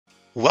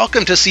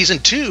Welcome to Season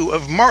 2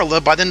 of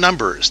Marla by the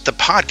Numbers, the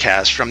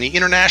podcast from the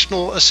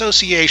International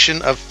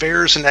Association of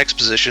Fairs and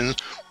Expositions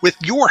with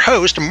your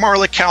host,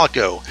 Marla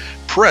Calico,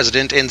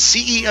 President and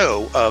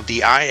CEO of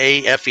the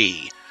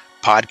IAFE.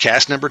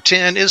 Podcast number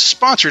 10 is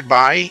sponsored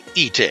by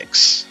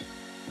ETIX.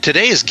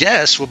 Today's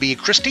guest will be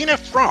Christina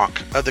Franck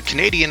of the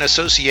Canadian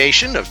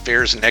Association of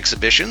Fairs and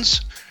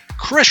Exhibitions,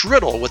 Chris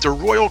Riddle with the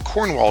Royal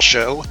Cornwall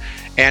Show,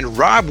 and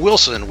Rob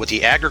Wilson with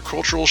the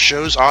Agricultural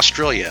Shows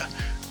Australia,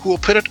 who will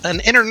put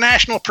an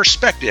international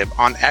perspective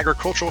on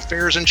agricultural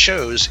fairs and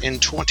shows in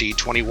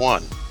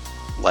 2021.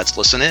 Let's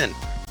listen in.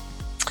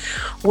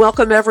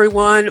 Welcome,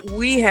 everyone.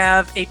 We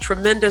have a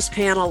tremendous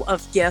panel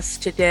of guests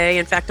today.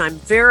 In fact, I'm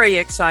very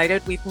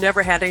excited. We've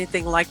never had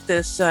anything like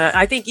this,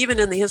 I think, even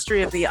in the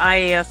history of the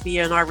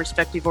IAFE and our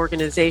respective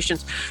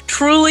organizations.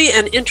 Truly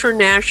an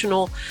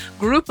international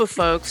group of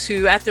folks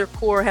who, at their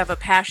core, have a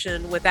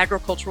passion with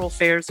agricultural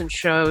fairs and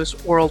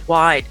shows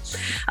worldwide.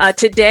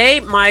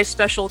 Today, my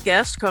special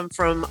guests come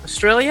from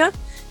Australia,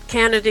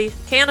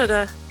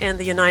 Canada, and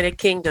the United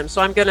Kingdom. So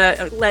I'm going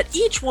to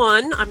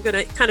I'm going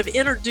to kind of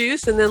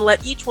introduce and then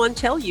let each one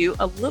tell you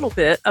a little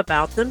bit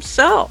about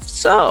themselves.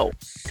 So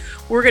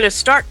we're going to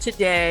start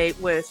today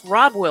with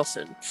Rob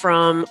Wilson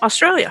from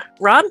Australia.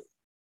 Rob?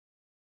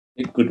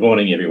 Good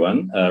morning,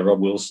 everyone.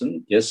 Rob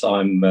Wilson. Yes,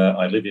 I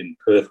live in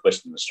Perth,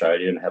 Western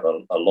Australia, and have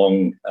a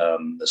long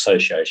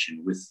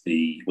association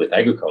with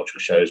agricultural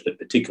shows, but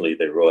particularly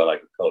the Royal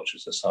Agricultural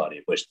Society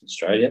of Western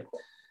Australia.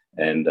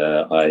 And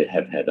I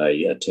have had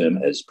a term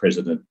as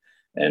president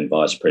and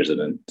vice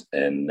president,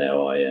 and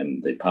now I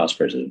am the past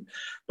president.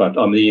 But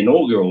I'm the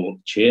inaugural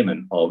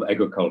chairman of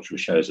Agricultural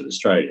Shows of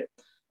Australia.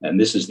 And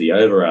this is the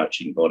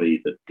overarching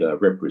body that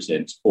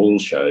represents all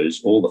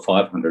shows, all the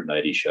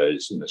 580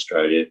 shows in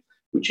Australia,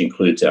 which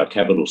includes our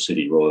capital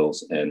city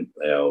royals and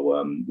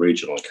our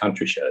regional and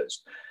country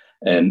shows.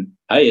 And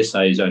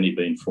ASA has only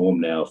been formed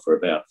now for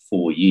about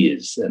 4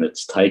 years, and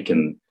it's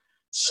taken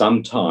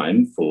some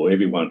time for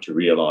everyone to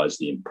realise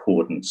the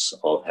importance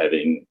of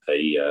having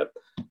an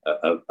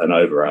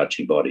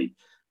overarching body.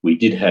 We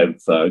did have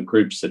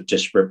groups that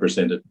just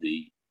represented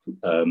the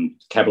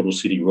capital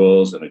city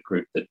royals and a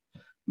group that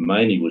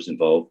mainly was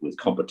involved with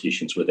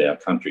competitions with our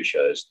country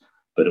shows,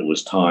 but it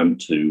was time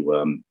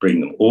to bring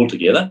them all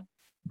together,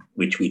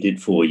 which we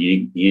did 4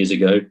 years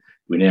ago.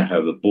 We now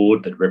have a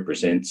board that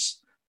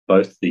represents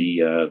both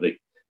the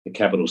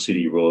capital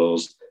city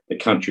royals, the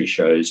country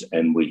shows,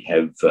 and we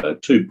have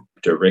two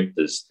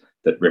directors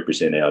that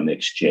represent our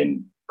next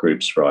gen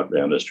groups right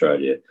around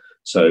Australia.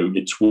 So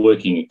it's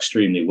working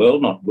extremely well,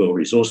 not well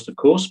resourced, of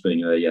course,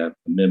 being a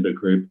member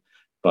group,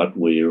 but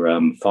we're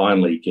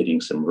finally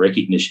getting some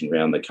recognition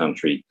around the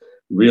country,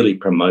 really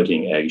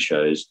promoting ag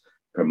shows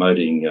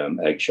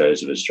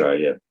of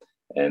Australia,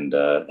 and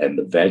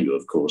the value,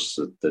 of course,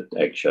 that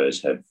ag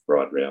shows have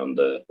right around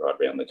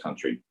the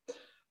country.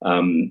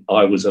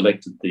 I was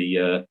elected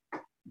the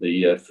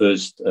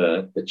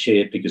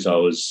chair because I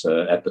was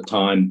at the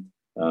time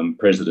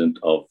president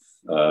of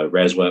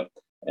RASWA,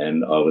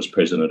 and I was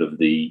president of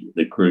the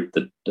group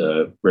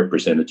that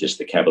represented just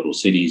the capital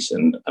cities,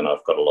 and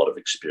I've got a lot of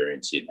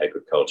experience in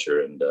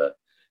agriculture and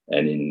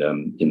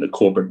in the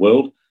corporate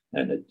world,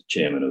 and a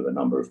chairman of a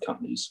number of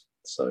companies.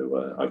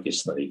 So I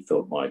guess they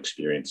felt my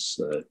experience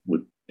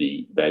would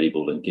be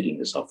valuable in getting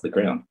this off the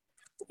ground.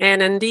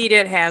 And indeed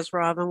it has,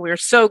 Rob, and we're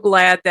so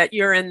glad that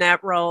you're in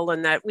that role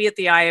and that we at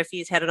the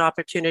IFEs had an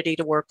opportunity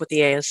to work with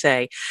the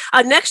ASA.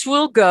 Next,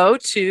 we'll go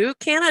to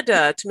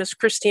Canada, to Ms.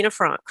 Christina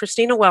Franck.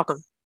 Christina,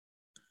 welcome.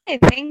 Hey,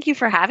 thank you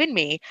for having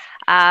me.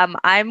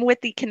 I'm with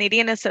the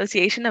Canadian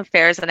Association of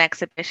Fairs and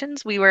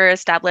Exhibitions. We were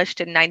established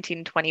in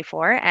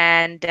 1924,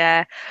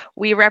 and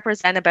we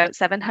represent about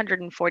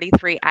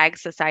 743 ag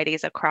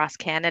societies across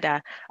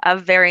Canada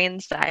of varying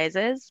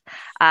sizes.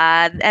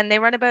 And they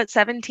run about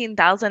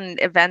 17,000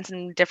 events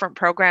and different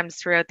programs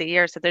throughout the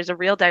year. So there's a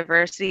real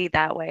diversity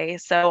that way.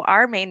 So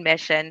our main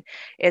mission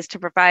is to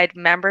provide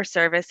member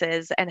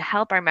services and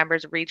help our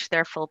members reach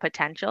their full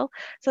potential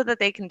so that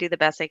they can do the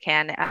best they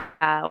can.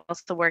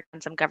 Also work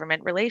on some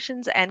government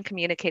relations and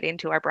communicating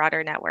to our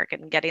broader network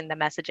and getting the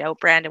message out,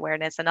 brand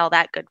awareness, and all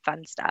that good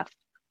fun stuff.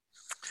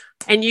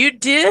 And you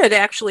did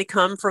actually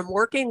come from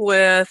working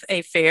with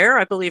a fair,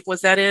 I believe,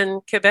 was that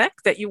in Quebec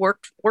that you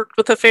worked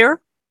with a fair?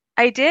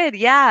 I did,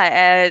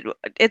 yeah.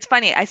 It's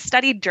funny. I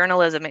studied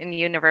journalism in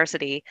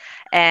university,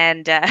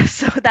 and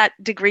so that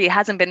degree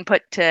hasn't been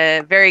put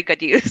to very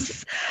good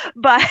use.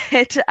 But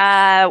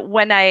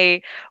when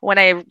I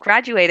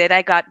graduated,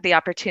 I got the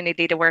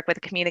opportunity to work with a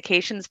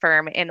communications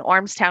firm in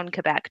Ormstown,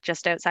 Quebec,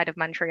 just outside of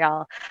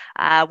Montreal.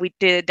 We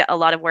did a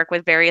lot of work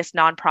with various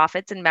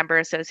nonprofits and member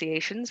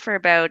associations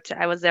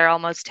I was there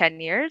almost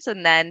 10 years,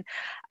 and then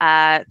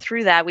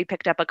through that, we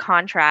picked up a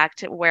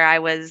contract where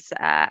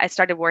I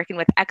started working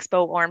with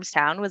Expo Ormstown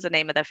was the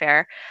name of the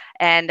fair,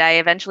 and I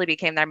eventually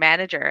became their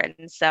manager.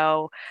 And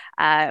so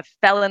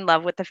fell in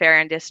love with the fair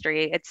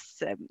industry.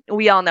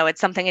 We all know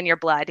it's something in your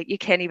blood. You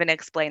can't even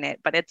explain it,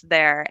 but it's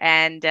there.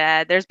 And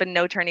there's been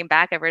no turning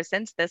back ever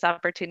since this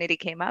opportunity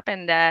came up.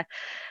 And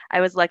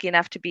I was lucky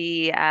enough to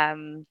be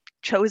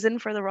chosen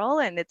for the role,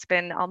 and it's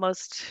been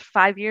almost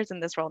 5 years in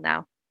this role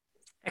now.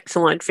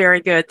 Excellent.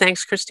 Very good.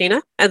 Thanks,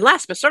 Christina. And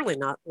last but certainly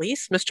not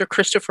least, Mr.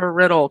 Christopher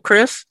Riddle.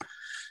 Chris?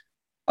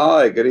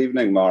 Hi, good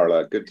evening,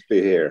 Marla. Good to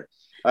be here.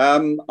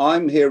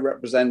 I'm here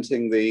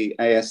representing the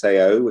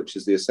ASAO, which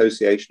is the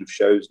Association of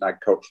Shows and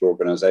Agricultural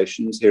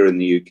Organisations here in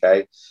the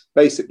UK,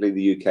 basically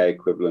the UK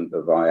equivalent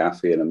of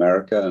IAFI in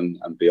America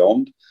and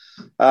beyond.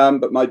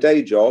 But my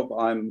day job,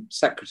 I'm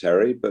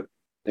secretary, but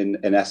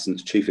in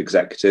essence, chief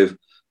executive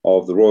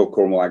of the Royal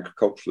Cornwall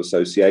Agricultural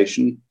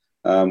Association,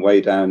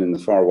 way down in the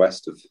far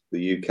west of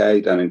the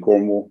UK, down in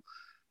Cornwall.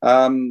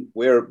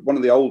 We're one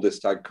of the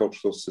oldest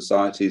agricultural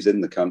societies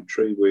in the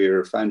country. We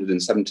were founded in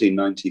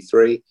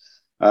 1793.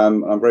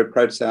 I'm very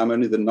proud to say I'm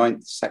only the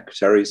 9th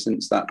secretary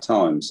since that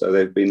time, so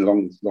they've been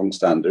long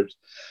standards.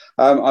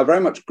 I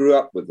very much grew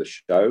up with the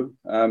show.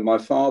 My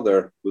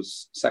father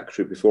was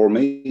secretary before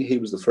me. He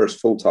was the first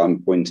full-time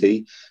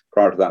appointee.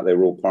 Prior to that, they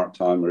were all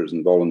part-timers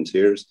and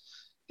volunteers.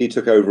 He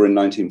took over in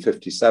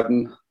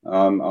 1957.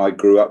 I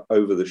grew up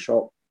over the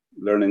shop,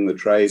 learning the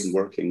trade and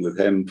working with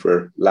him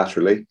for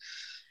latterly.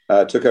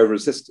 Took over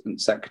as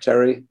assistant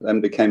secretary, then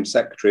became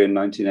secretary in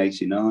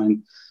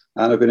 1989.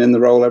 And I've been in the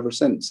role ever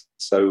since.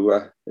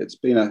 So it's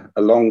been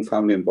a long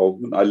family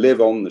involvement. I live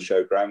on the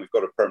showground. We've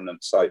got a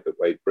permanent site at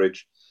Wadebridge,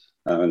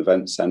 an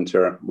event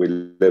centre. We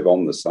live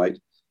on the site.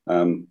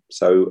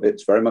 So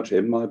it's very much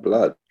in my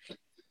blood.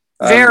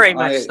 Very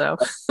much so.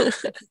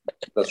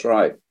 That's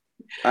right.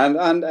 And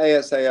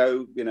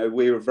ASAO, you know,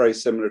 we were very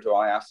similar to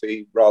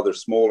IAFI, rather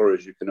smaller,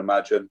 as you can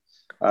imagine,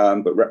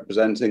 but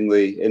representing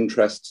the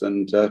interests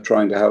and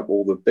trying to help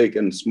all the big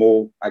and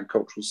small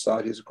agricultural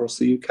societies across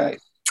the UK.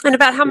 And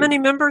about how many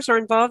members are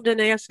involved in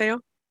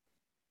ASAO?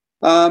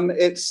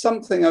 It's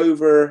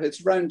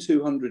around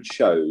 200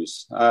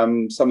 shows.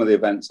 Some of the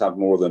events have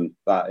more than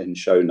that in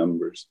show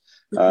numbers,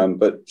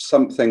 but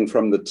something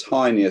from the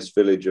tiniest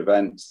village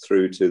events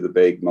through to the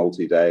big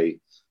multi-day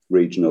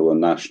regional and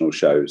national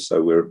shows.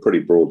 So we're pretty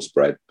broad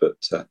spread, but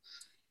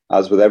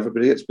as with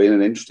everybody, it's been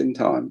an interesting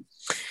time.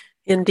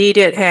 Indeed,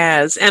 it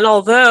has. And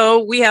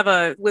although we have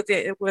with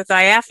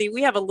IAFI,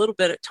 we have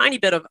a tiny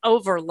bit of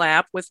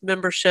overlap with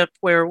membership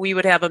where we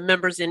would have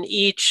members in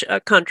each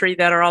country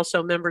that are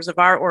also members of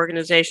our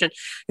organization.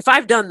 If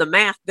I've done the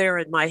math there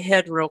in my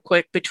head real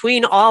quick,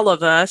 between all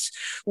of us,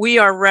 we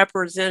are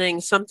representing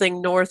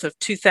something north of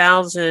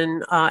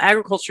 2,000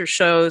 agriculture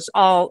shows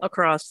all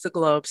across the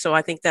globe. So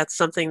I think that's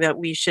something that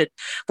we should,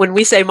 when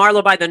we say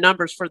Marla by the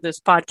numbers for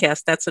this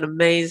podcast, that's an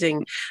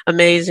amazing,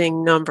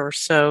 amazing number.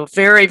 So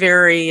very,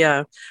 very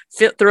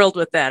thrilled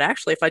with that.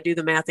 Actually, if I do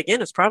the math again,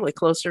 it's probably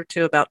closer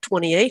to about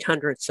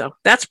 2,800. So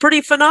that's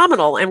pretty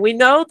phenomenal. And we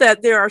know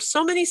that there are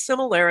so many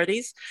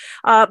similarities,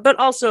 but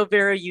also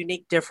very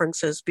unique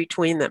differences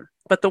between them.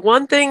 But the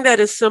one thing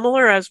that is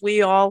similar, as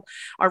we all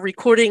are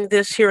recording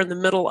this here in the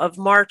middle of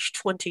March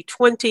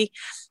 2020,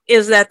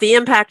 is that the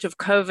impact of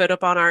COVID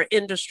upon our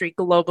industry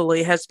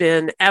globally has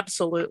been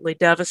absolutely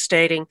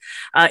devastating.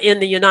 In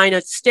the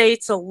United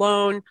States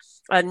alone,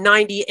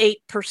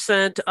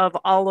 98% of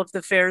all of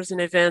the fairs and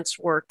events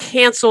were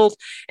canceled.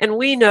 And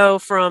we know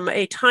from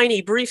a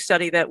tiny brief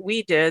study that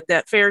we did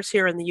that fairs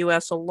here in the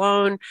US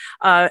alone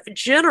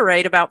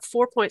generate about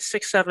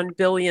 $4.67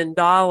 billion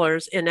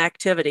in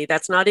activity.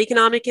 That's not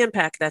economic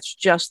impact, that's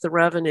just the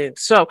revenue.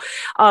 So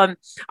I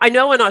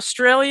know in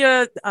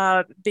Australia,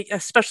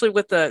 especially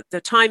with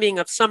the timing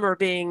of summer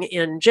being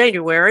in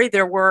January,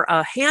 there were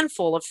a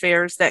handful of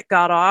fairs that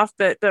got off.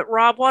 But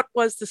Rob, what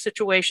was the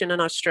situation in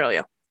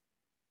Australia?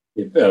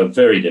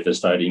 Very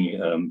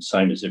devastating,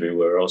 same as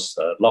everywhere else.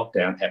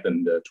 Lockdown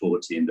happened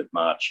towards the end of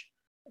March,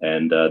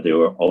 and there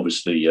were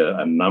obviously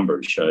a number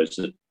of shows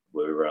that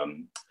were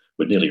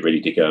nearly ready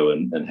to go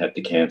and had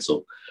to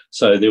cancel.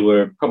 So there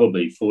were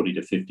probably 40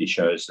 to 50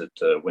 shows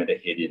that went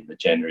ahead in the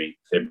January,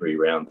 February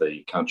around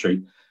the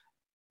country.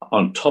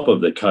 On top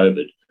of the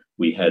COVID,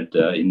 we had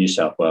in New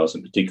South Wales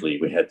in particular,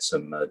 we had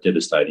some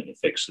devastating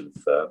effects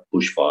of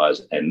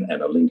bushfires and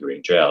a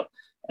lingering drought.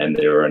 And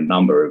there are a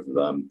number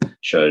of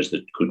shows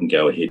that couldn't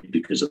go ahead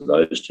because of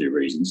those two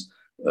reasons,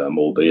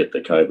 albeit the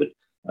COVID.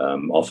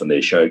 Often their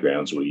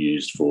showgrounds were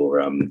used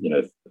for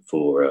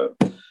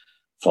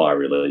fire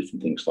relief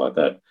and things like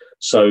that.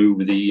 So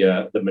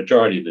the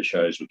majority of the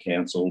shows were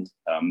cancelled.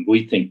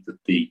 We think that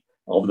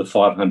for the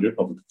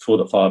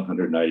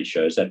 580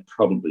 shows, that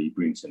probably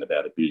brings in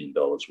about $1 billion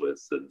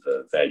worth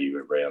of value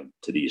around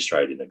to the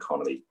Australian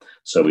economy.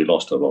 So we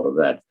lost a lot of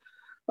that.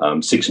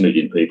 6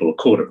 million people, a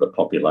quarter of the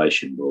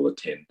population, will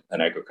attend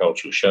an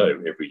agricultural show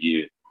every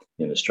year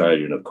in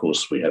Australia. And of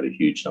course, we have a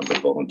huge number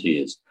of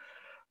volunteers.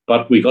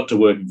 But we got to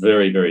work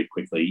very, very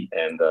quickly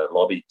and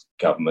lobbied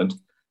government.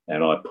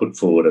 And I put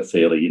forward a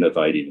fairly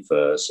innovative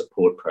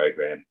support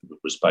program that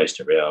was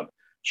based around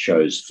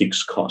shows'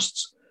 fixed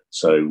costs.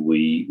 So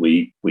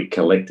we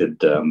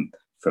collected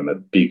from a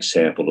big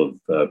sample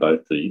of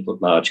both the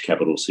large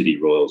capital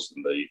city royals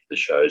and the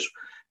shows,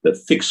 the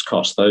fixed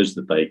costs, those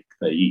that they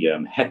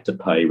had to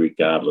pay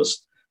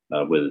regardless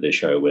whether their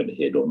show went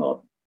ahead or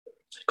not.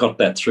 Got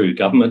that through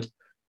government,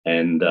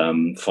 and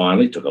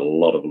finally took a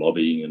lot of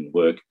lobbying and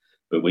work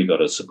but we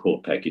got a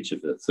support package of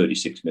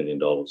 $36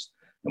 million,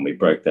 and we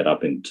broke that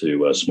up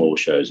into small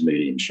shows,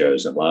 medium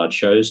shows, and large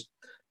shows.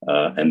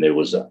 And there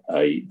was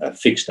a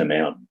fixed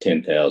amount,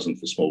 10,000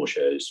 for small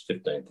shows,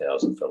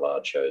 15,000 for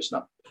large shows,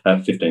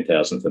 and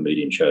 15,000 for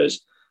medium shows,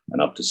 and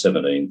up to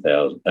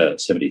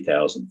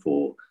 70,000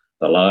 for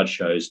the large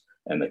shows.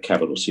 And the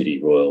capital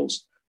city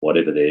royals,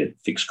 whatever their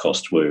fixed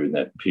costs were in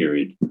that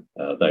period,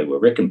 they were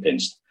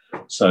recompensed.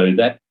 So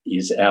that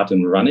is out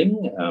and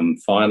running.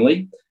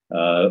 Finally,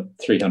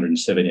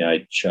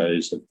 378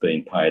 shows have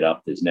been paid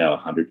up. There's now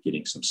 100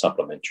 getting some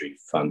supplementary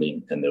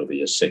funding, and there'll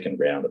be a second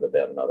round of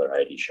about another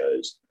 80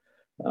 shows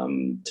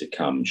to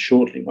come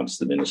shortly once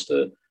the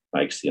minister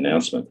makes the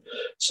announcement.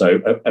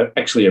 So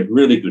actually a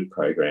really good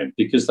program,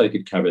 because they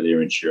could cover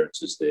their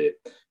insurances, their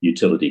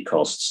utility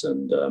costs,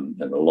 and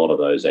a lot of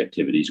those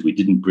activities. We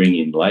didn't bring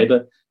in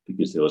labour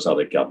because there was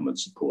other government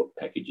support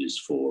packages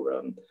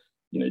for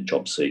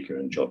Job Seeker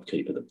and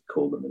JobKeeper, that we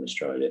call them in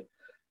Australia.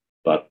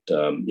 But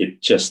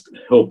it just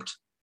helped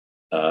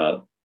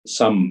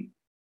some,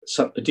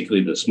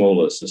 particularly the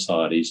smaller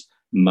societies,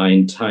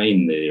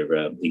 maintain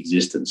their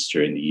existence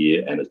during the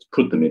year, and it's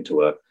put them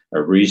into a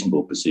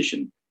reasonable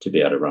position to be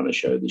able to run a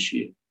show this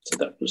year. So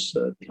that was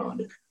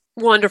behind it.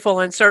 Wonderful.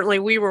 And certainly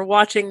we were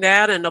watching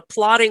that and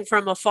applauding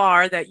from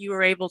afar that you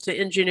were able to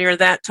engineer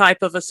that type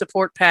of a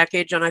support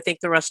package. And I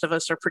think the rest of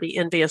us are pretty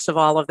envious of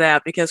all of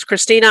that, because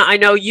Christina, I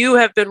know you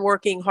have been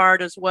working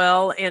hard as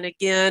well. And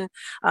again,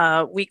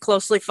 we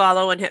closely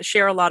follow and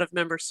share a lot of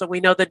members. So we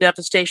know the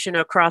devastation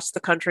across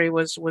the country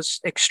was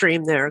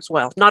extreme there as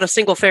well. Not a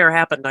single fair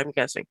happened, I'm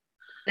guessing.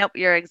 Nope,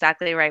 you're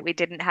exactly right. We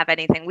didn't have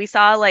anything. We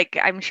saw, like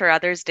I'm sure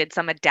others did,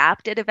 some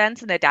adapted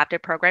events and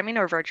adapted programming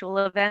or virtual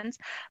events.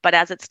 But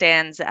as it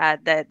stands,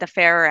 the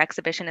fair or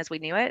exhibition as we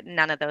knew it,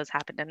 none of those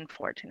happened,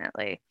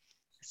 unfortunately.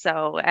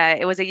 So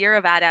it was a year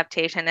of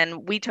adaptation,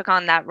 and we took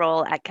on that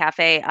role at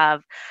CAFE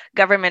of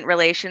government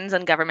relations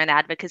and government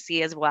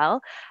advocacy as well.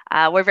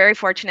 We're very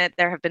fortunate.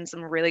 There have been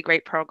some really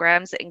great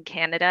programs in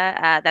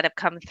Canada that have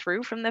come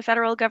through from the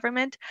federal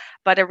government,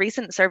 but a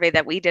recent survey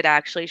that we did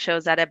actually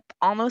shows that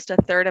almost a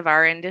third of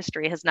our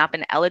industry has not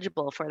been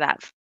eligible for that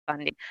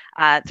funding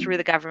through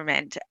the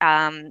government.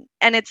 And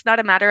it's not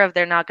a matter of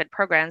they're not good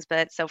programs,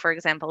 but so for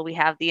example, we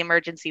have the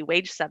emergency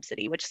wage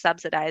subsidy, which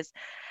subsidizes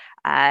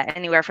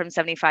anywhere from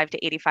 75 to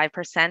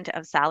 85%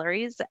 of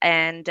salaries.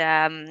 And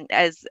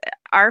as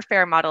our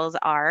fair models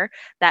are,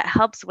 that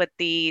helps with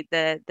the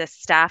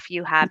staff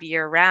you have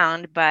year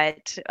round.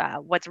 But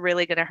what's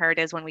really going to hurt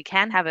is when we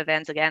can have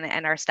events again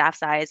and our staff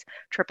size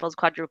triples,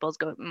 quadruples,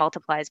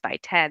 multiplies by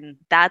 10.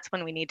 That's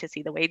when we need to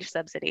see the wage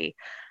subsidy.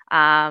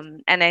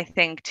 And I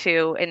think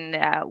too,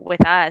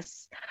 with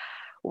us,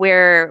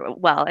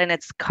 and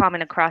it's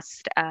common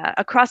across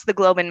the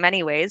globe in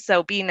many ways.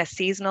 So being a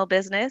seasonal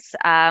business,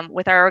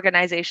 with our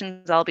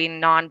organizations all being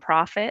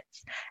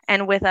nonprofits,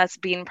 and with us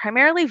being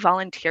primarily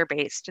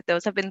volunteer-based,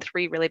 those have been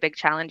three really big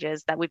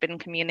challenges that we've been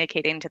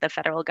communicating to the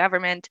federal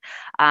government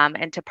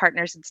and to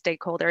partners and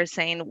stakeholders,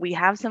 saying we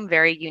have some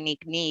very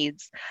unique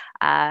needs,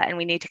 and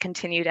we need to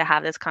continue to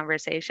have this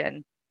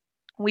conversation.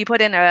 We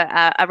put in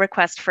a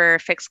request for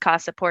fixed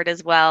cost support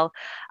as well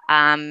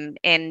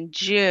in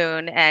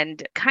June,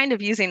 and kind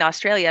of using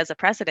Australia as a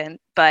precedent,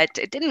 but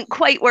it didn't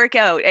quite work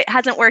out. It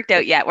hasn't worked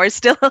out yet. We're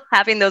still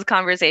having those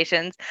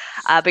conversations.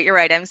 But you're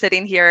right. I'm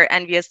sitting here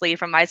enviously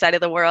from my side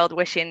of the world,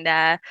 wishing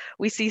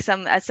we see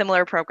a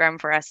similar program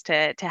for us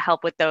to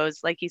help with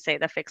those, like you say,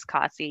 the fixed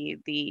costs,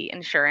 the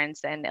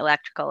insurance and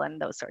electrical and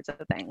those sorts of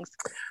things.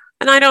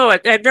 And I know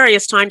at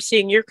various times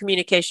seeing your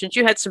communications,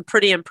 you had some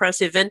pretty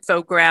impressive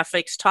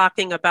infographics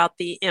talking about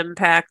the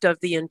impact of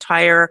the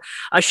entire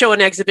show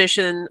and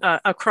exhibition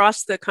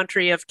across the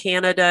country of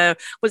Canada.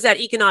 Was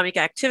that economic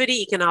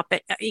activity,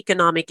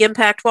 economic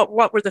impact?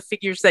 What were the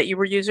figures that you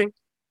were using?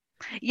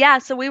 Yeah,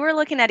 so we were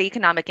looking at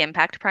economic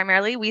impact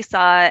primarily. We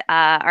saw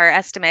our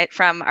estimate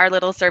from our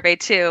little survey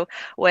too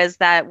was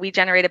that we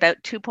generate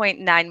about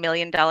 $2.9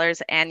 million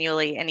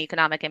annually in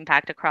economic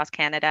impact across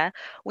Canada.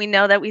 We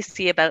know that we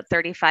see about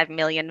 35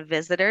 million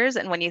visitors.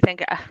 And when you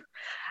think,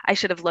 I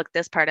should have looked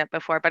this part up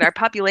before, but our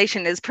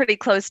population is pretty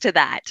close to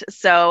that.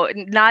 So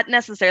not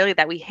necessarily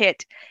that we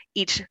hit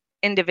each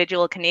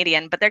individual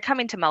Canadian, but they're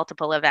coming to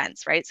multiple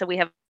events, right? So we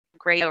have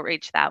great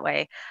outreach that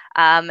way.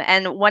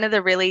 And one of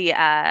the really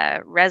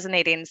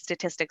resonating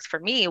statistics for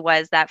me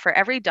was that for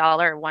every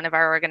dollar one of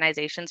our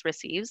organizations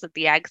receives at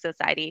the Ag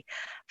Society,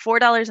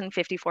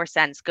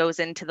 $4.54 goes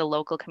into the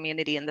local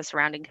community and the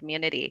surrounding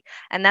community.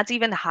 And that's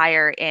even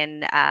higher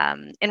in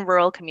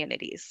rural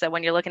communities. So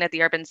when you're looking at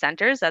the urban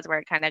centers, that's where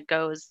it kind of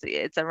goes.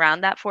 It's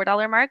around that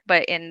 $4 mark,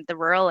 but in the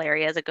rural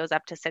areas, it goes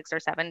up to $6 or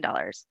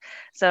 $7.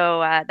 So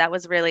that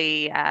was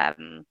really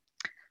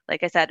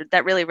like I said,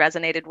 that really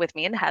resonated with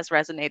me and has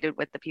resonated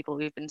with the people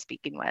we've been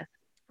speaking with.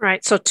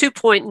 Right. So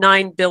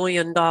 $2.9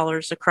 billion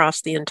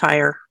across the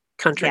entire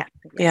country.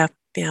 Yeah.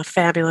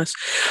 Fabulous.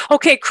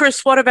 Okay,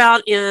 Chris, what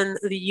about in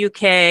the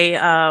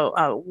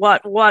UK?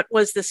 What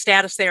was the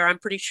status there? I'm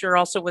pretty sure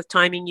also with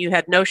timing, you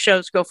had no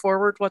shows go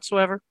forward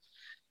whatsoever.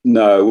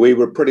 No, we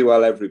were pretty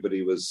well,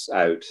 everybody was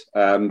out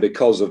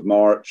because of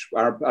March.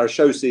 Our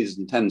show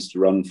season tends to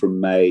run from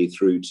May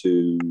through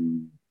to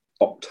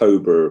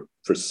October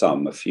for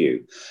a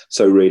few.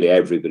 So really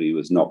everybody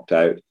was knocked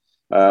out.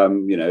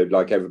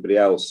 Like everybody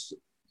else,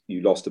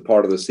 you lost a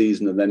part of the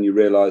season and then you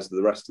realized that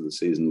the rest of the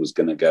season was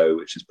going to go,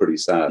 which is pretty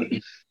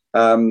sad.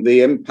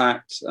 The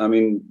impact,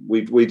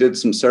 we did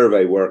some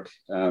survey work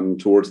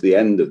towards the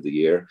end of the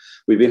year.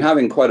 We've been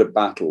having quite a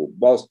battle.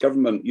 Whilst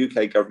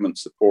UK government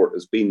support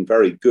has been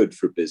very good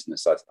for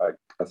business, I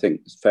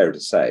think it's fair to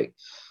say,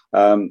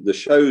 the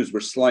shows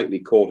were slightly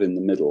caught in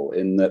the middle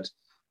in that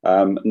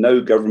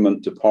no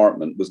government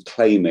department was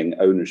claiming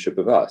ownership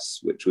of us,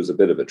 which was a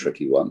bit of a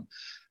tricky one.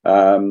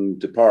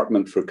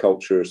 Department for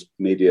Culture,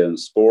 Media and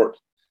Sport.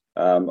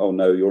 Oh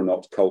no, you're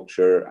not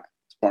culture.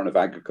 Department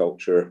of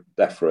Agriculture,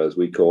 DEFRA as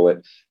we call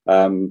it.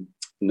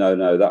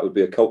 No, that would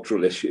be a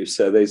cultural issue.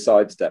 So they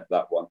sidestepped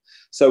that one.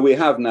 So we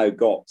have now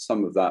got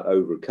some of that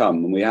overcome,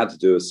 and we had to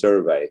do a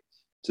survey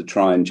to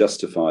try and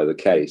justify the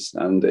case.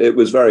 And it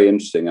was very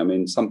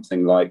interesting.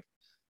 Something like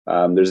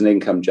there's an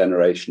income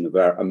generation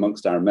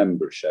amongst our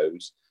member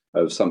shows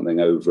of something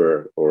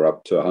over or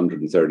up to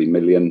 130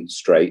 million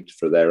straight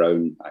for their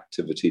own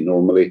activity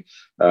normally.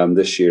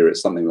 This year,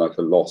 it's something like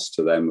a loss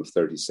to them of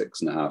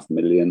 36.5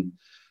 million.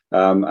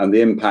 And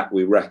the impact,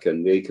 we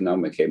reckon, the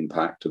economic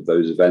impact of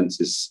those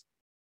events is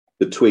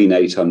between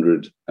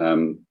 800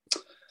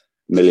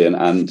 million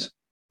and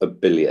 $1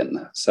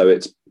 billion. So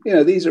it's,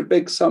 these are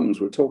big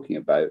sums we're talking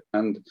about.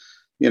 And,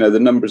 the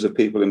numbers of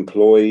people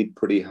employed,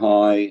 pretty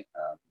high.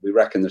 We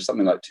reckon there's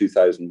something like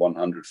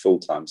 2,100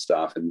 full-time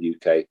staff in the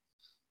UK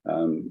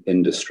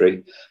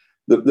industry.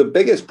 The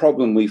biggest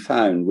problem we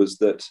found was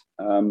that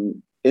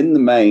in the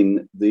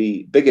main,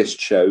 the biggest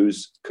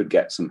shows could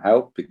get some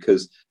help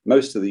because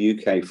most of the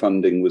UK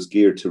funding was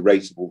geared to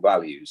rateable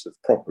values of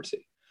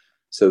property.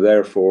 So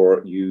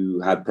therefore, you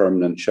had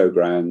permanent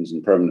showgrounds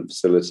and permanent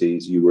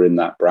facilities. You were in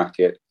that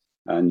bracket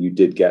and you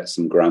did get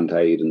some grant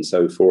aid and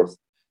so forth.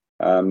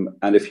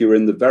 And if you were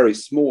in the very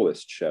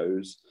smallest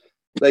shows,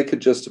 they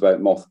could just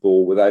about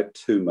mothball without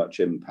too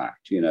much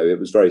impact. It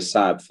was very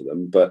sad for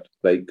them, but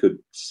they could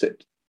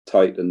sit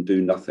tight and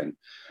do nothing.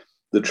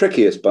 The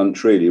trickiest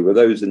bunch really were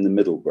those in the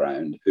middle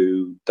ground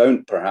who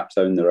don't perhaps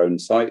own their own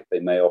site. They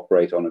may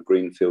operate on a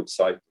greenfield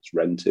site that's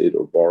rented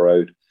or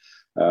borrowed.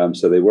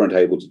 So they weren't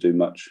able to do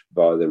much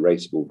via the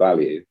rateable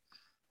value.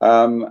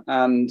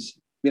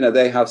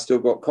 They have still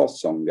got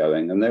costs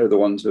ongoing, and they're the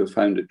ones who have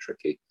found it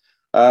tricky.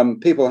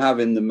 People have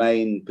in the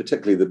main,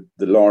 particularly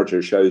the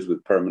larger shows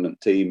with permanent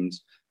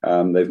teams,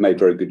 they've made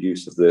very good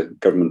use of the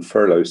government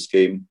furlough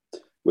scheme,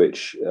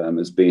 which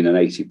has been an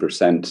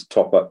 80%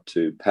 top up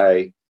to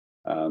pay.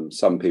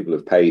 Some people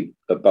have paid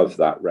above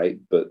that rate,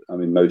 but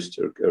most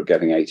are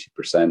getting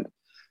 80%,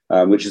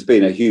 which has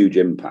been a huge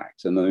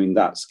impact. And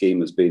that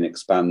scheme has been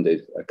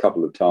expanded a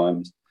couple of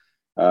times,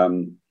 as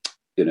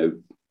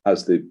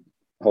the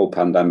whole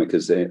pandemic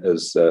has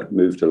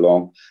moved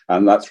along.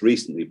 And that's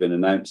recently been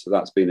announced. So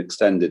that's been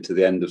extended to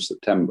the end of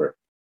September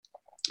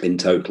in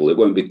total. It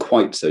won't be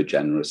quite so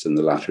generous in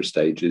the latter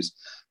stages,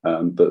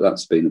 but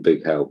that's been a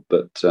big help.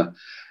 But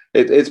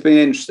it's been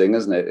interesting,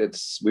 hasn't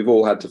it? We've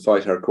all had to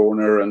fight our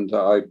corner, and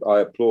I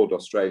applaud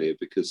Australia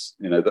because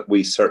that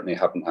we certainly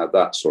haven't had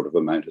that sort of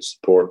amount of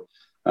support,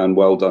 and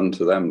well done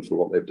to them for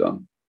what they've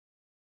done.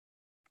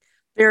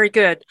 Very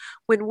good.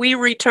 When we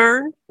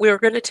return, we are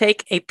going to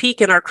take a peek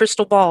in our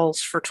crystal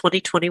balls for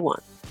 2021.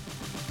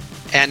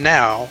 And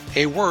now,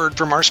 a word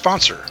from our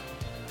sponsor.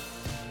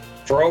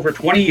 For over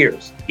 20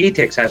 years,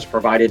 eTix has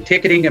provided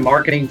ticketing and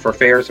marketing for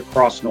fairs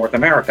across North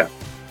America,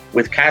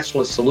 with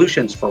cashless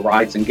solutions for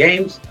rides and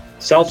games,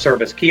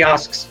 self-service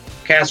kiosks,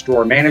 cash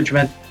drawer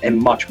management, and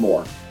much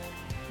more.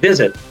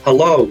 Visit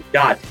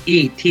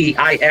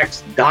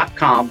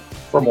hello.etix.com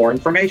for more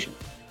information.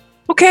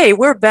 Okay,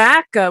 we're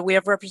back. We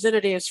have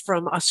representatives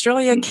from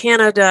Australia,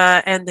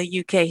 Canada, and the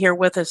UK here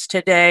with us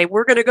today.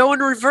 We're going to go in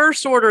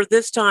reverse order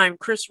this time.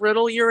 Chris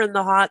Riddle, you're in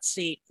the hot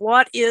seat.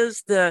 What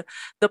is the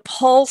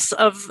pulse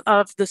of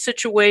the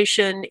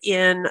situation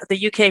in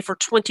the UK for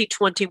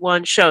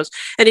 2021 shows?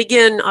 And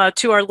again,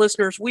 to our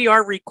listeners, we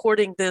are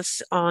recording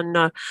this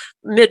on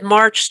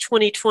mid-March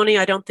 2020.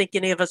 I don't think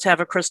any of us have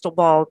a crystal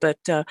ball, but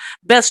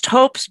best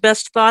hopes,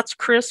 best thoughts.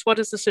 Chris, what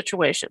is the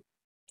situation?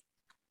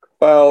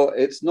 Well,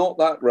 it's not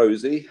that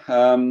rosy.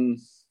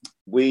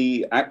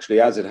 We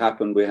actually, as it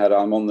happened,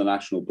 I'm on the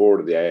national board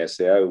of the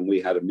ASAO, and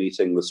we had a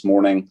meeting this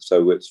morning.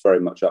 So it's very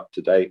much up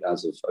to date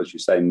as you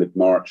say,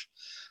 mid-March.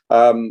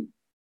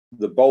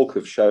 The bulk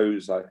of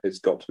shows, it's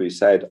got to be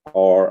said,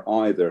 are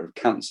either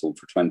cancelled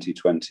for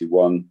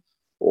 2021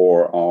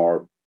 or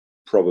are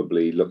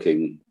probably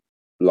looking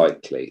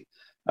likely.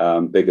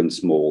 Big and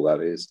small,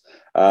 that is.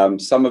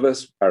 Some of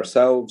us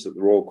ourselves at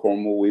the Royal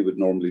Cornwall, we would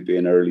normally be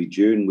in early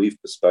June. We've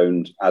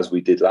postponed, as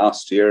we did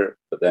last year,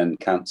 but then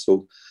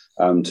cancelled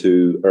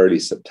to early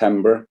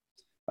September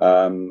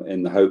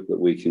in the hope that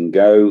we can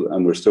go.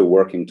 And we're still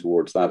working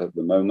towards that at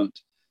the moment.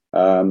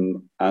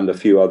 And a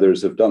few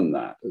others have done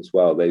that as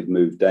well. They've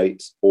moved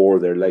dates, or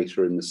they're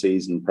later in the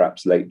season,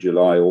 perhaps late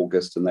July,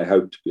 August, and they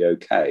hope to be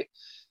okay.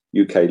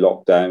 UK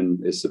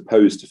lockdown is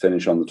supposed to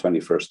finish on the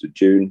 21st of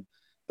June,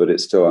 but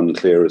it's still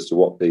unclear as to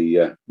what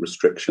the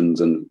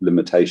restrictions and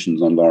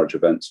limitations on large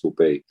events will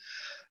be.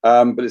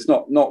 But it's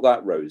not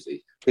that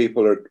rosy.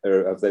 People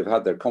are they've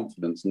had their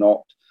confidence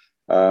knocked.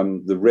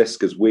 The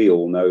risk, as we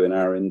all know in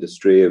our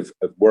industry, of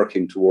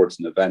working towards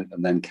an event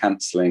and then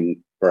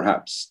cancelling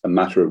perhaps a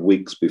matter of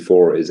weeks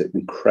before is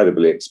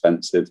incredibly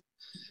expensive.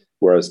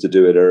 Whereas to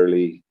do it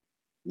early,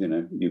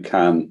 you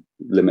can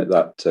limit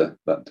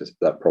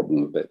that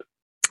problem a bit.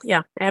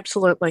 Yeah,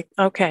 absolutely.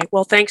 Okay.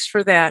 Well, thanks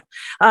for that.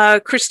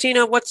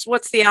 Christina,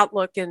 what's the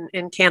outlook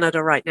in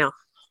Canada right now?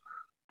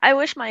 I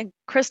wish my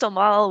crystal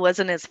ball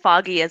wasn't as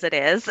foggy as it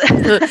is.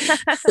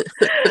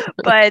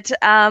 But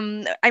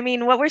I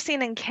mean, what we're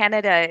seeing in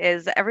Canada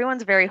is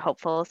everyone's very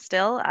hopeful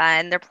still,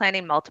 and they're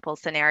planning multiple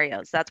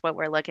scenarios. That's what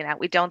we're looking at.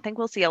 We don't think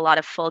we'll see a lot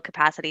of full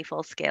capacity,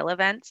 full scale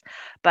events,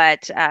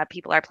 but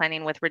people are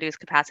planning with reduced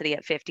capacity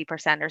at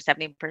 50% or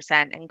 70%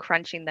 and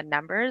crunching the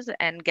numbers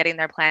and getting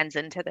their plans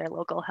into their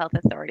local health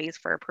authorities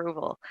for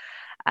approval.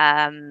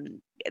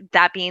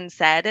 That being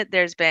said,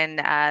 there's been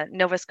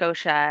Nova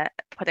Scotia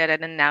put out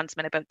an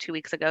announcement about 2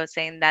 weeks ago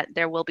saying that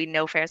there will be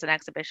no fairs and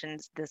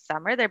exhibitions this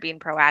summer. They're being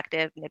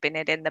proactive, nipping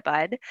it in the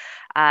bud,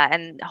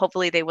 and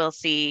hopefully they will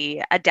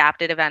see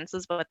adapted events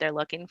is what they're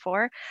looking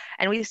for.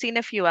 And we've seen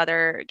a few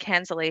other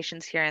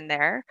cancellations here and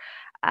there.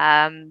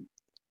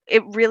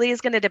 It really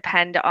is going to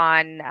depend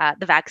on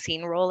the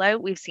vaccine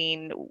rollout. We've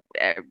seen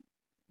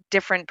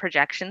different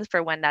projections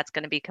for when that's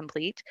going to be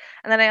complete.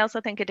 And then I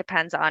also think it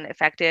depends on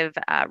effective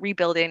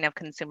rebuilding of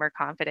consumer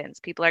confidence.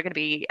 People are going to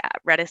be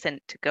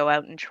reticent to go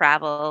out and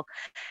travel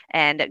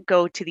and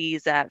go to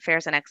these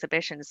fairs and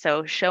exhibitions.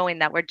 So showing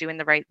that we're doing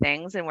the right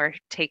things and we're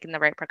taking the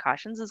right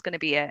precautions is going to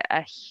be a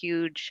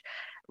huge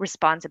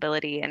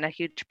responsibility and a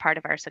huge part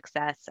of our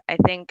success. I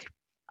think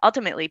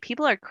ultimately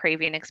people are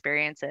craving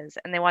experiences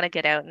and they want to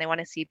get out and they want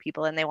to see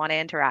people and they want to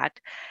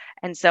interact.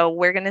 And so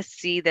we're going to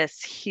see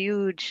this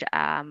huge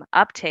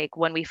uptake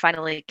when we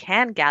finally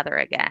can gather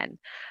again.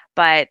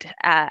 But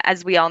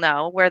as we all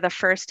know, we're the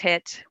first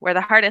hit, we're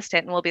the hardest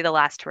hit, and we'll be the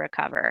last to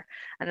recover.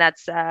 And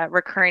that's a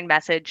recurring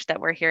message that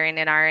we're hearing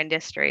in our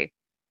industry.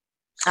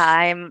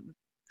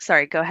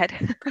 Sorry, go ahead.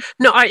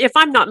 No, if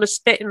I'm not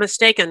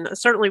mistaken,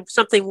 certainly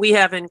something we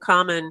have in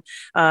common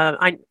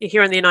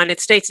here in the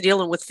United States,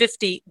 dealing with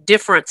 50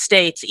 different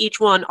states, each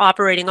one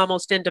operating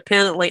almost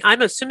independently.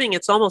 I'm assuming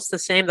it's almost the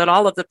same that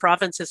all of the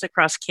provinces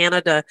across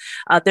Canada,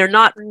 they're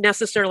not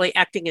necessarily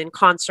acting in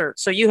concert.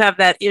 So you have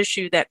that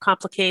issue that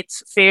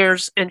complicates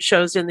fairs and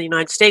shows in the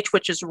United States,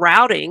 which is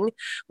routing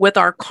with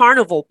our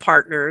carnival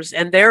partners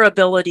and their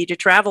ability to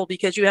travel,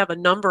 because you have a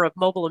number of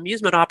mobile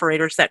amusement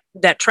operators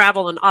that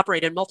travel and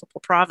operate in multiple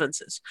provinces.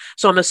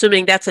 So I'm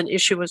assuming that's an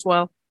issue as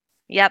well.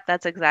 Yep,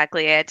 that's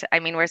exactly it. I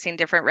mean, we're seeing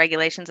different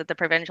regulations at the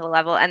provincial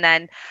level. And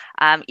then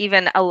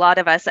even a lot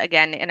of us,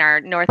 again, in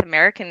our North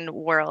American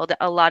world,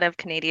 a lot of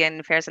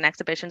Canadian fairs and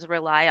exhibitions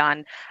rely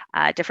on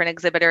different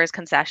exhibitors,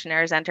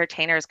 concessionaires,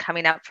 entertainers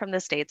coming up from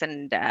the States.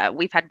 And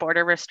we've had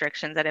border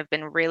restrictions that have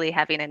been really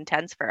heavy and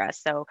intense for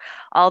us. So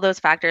all those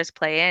factors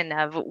play in.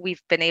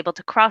 We've been able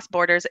to cross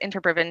borders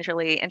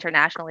interprovincially,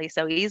 internationally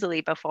so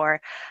easily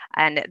before.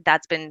 And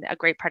that's been a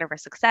great part of our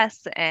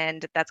success.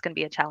 And that's going to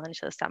be a challenge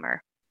this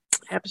summer.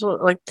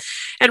 Absolutely.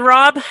 And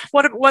Rob,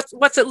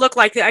 what's it look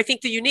like? I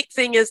think the unique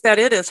thing is that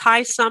it is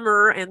high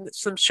summer and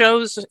some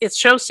shows, it's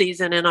show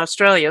season in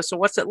Australia. So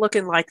what's it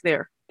looking like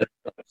there?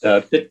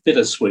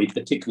 Bittersweet,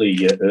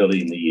 particularly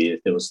early in the year.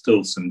 There was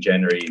still some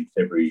January and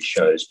February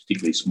shows,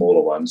 particularly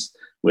smaller ones,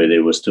 where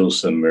there were still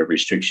some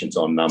restrictions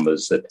on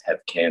numbers that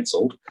have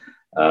cancelled.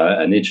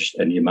 And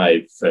you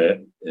may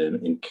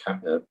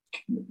have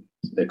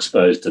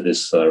exposed to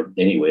this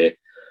anywhere.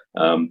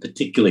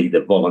 Particularly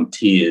the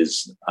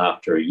volunteers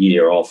after a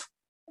year off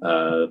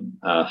are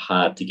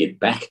hard to get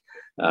back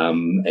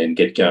and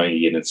get going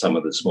again in some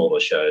of the smaller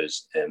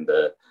shows. And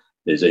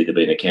there's either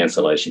been a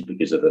cancellation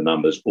because of the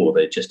numbers or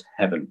they just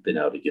haven't been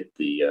able to get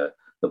the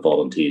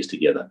volunteers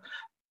together.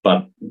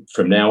 But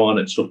from now on,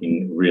 it's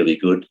looking really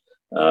good.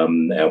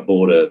 Our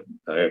border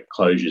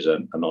closures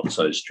are not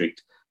so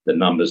strict. The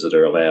numbers that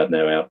are allowed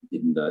now out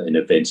in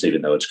events,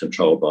 even though it's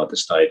controlled by the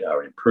state,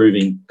 are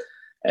improving.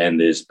 And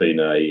there's been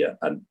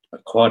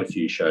quite a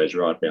few shows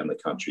right around the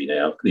country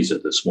now. These are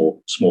the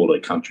smaller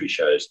country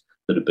shows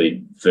that have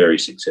been very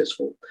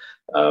successful.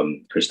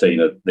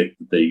 Christina,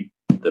 the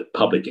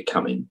public are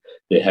coming.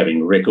 They're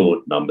having record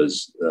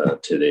numbers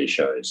to their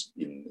shows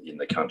in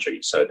the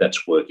country. So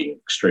that's working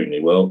extremely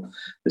well.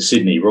 The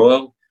Sydney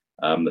Royal,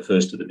 the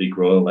first of the big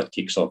Royal, that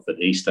kicks off at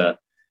Easter.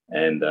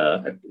 And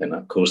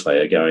of course, they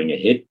are going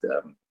ahead.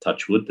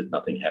 Touch wood that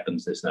nothing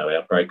happens. There's no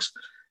outbreaks.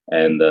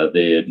 And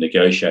they're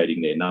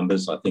negotiating their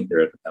numbers. I think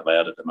they're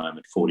allowed at the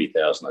moment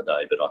 40,000 a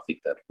day, but I think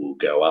that will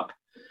go up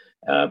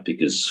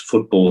because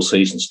football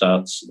season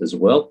starts as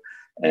well.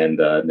 And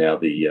now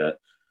the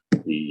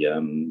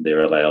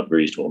they're allowed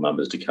reasonable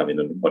numbers to come in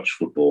and watch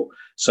football.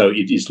 So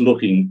it is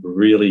looking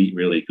really,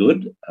 really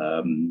good.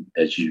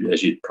 As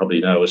you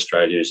probably know,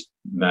 Australia's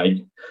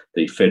made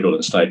the federal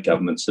and state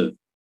governments have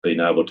been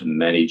able to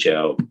manage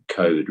our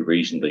code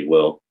reasonably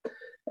well,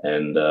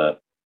 and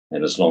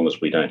as long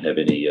as we don't have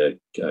any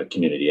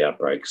community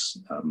outbreaks,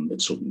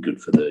 it's looking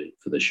good for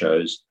the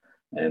shows.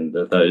 And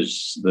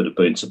those that have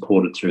been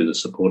supported through the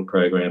support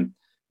program,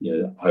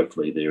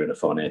 hopefully they're in a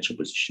financial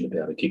position to be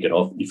able to kick it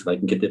off if they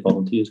can get their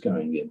volunteers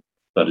going again.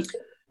 But it's,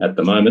 at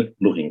the moment,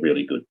 looking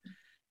really good.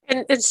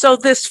 And so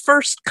this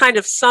first kind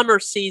of summer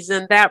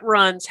season, that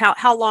runs,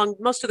 how long?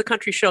 Most of the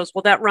country shows,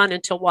 will that run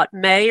until what,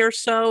 May or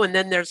so? And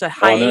then there's a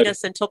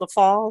hiatus until the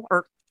fall,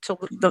 or till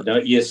the... No,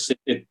 yes,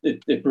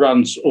 it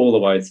runs all the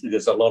way through.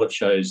 There's a lot of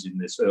shows in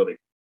this early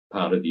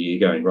part of the year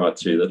going right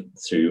through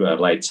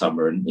late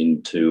summer and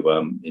into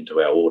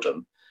our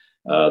autumn.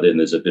 Then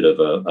there's a bit of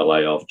a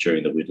layoff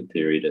during the winter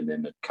period, and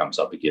then it comes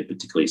up again,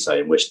 particularly, say,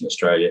 in Western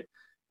Australia,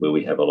 where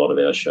we have a lot of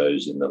our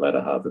shows in the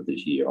latter half of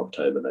this year,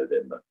 October,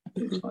 November,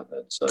 things like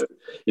that. So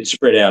it's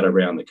spread out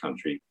around the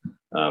country,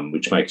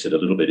 which makes it a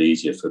little bit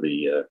easier for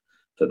the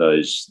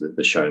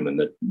showmen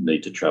that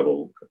need to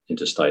travel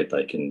interstate.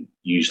 They can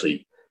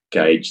usually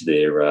gauge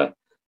their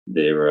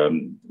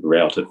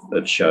route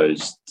of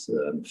shows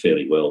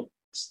fairly well,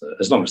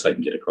 as long as they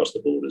can get across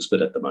the borders.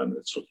 But at the moment,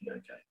 it's looking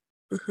okay.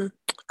 Mm-hmm.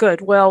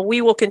 Good. Well,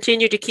 we will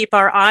continue to keep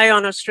our eye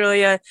on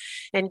Australia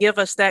and give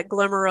us that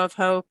glimmer of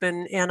hope.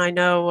 And I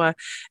know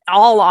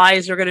all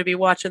eyes are going to be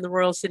watching the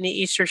Royal Sydney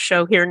Easter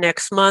Show here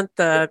next month.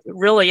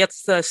 Really,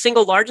 it's the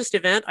single largest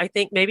event, I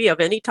think, maybe of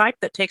any type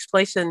that takes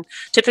place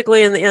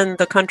typically in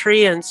the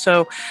country. And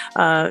so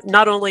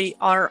not only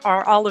are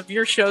all of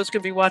your shows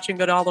going to be watching,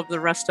 but all of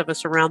the rest of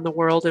us around the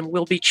world. And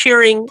we'll be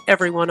cheering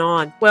everyone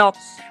on. Well,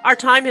 our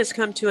time has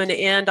come to an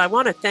end. I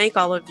want to thank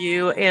all of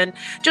you. And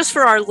just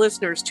for our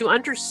listeners to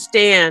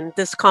understand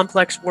this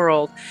complex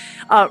world,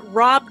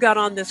 Rob got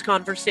on this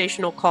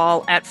conversational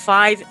call at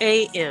 5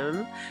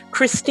 a.m.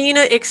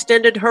 Christina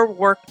extended her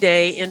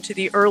workday into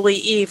the early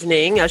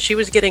evening. She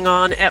was getting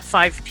on at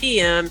 5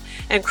 p.m.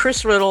 and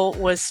Chris Riddle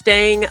was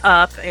staying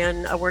up,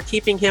 and we're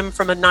keeping him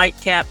from a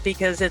nightcap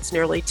because it's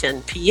nearly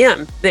 10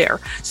 p.m. there.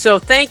 So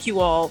thank you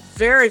all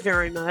very,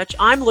 very much.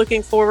 I'm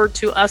looking forward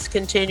to us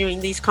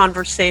continuing these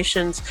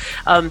conversations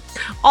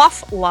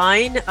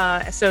offline,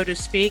 so to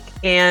speak,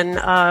 and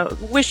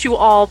wish you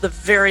all the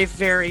very,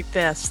 very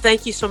best.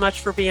 Thank you so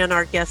much for being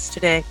our guests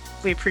today.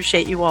 We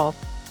appreciate you all.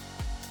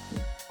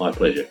 My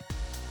pleasure.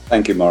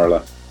 Thank you,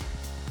 Marla.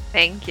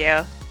 Thank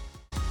you.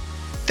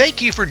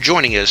 Thank you for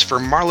joining us for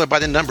Marla by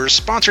the Numbers,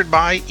 sponsored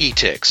by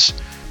eTix.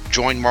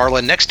 Join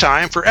Marla next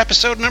time for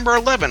episode number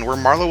 11, where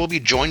Marla will be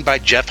joined by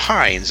Jeff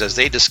Hines as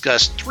they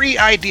discuss 3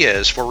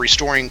 ideas for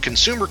restoring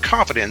consumer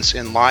confidence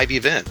in live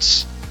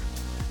events.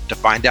 To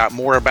find out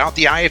more about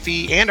the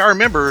IFE and our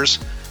members,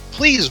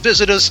 please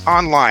visit us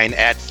online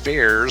at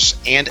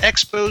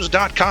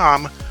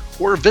fairsandexpos.com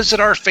or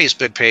visit our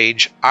Facebook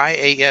page,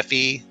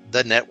 IAFE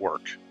The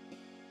Network.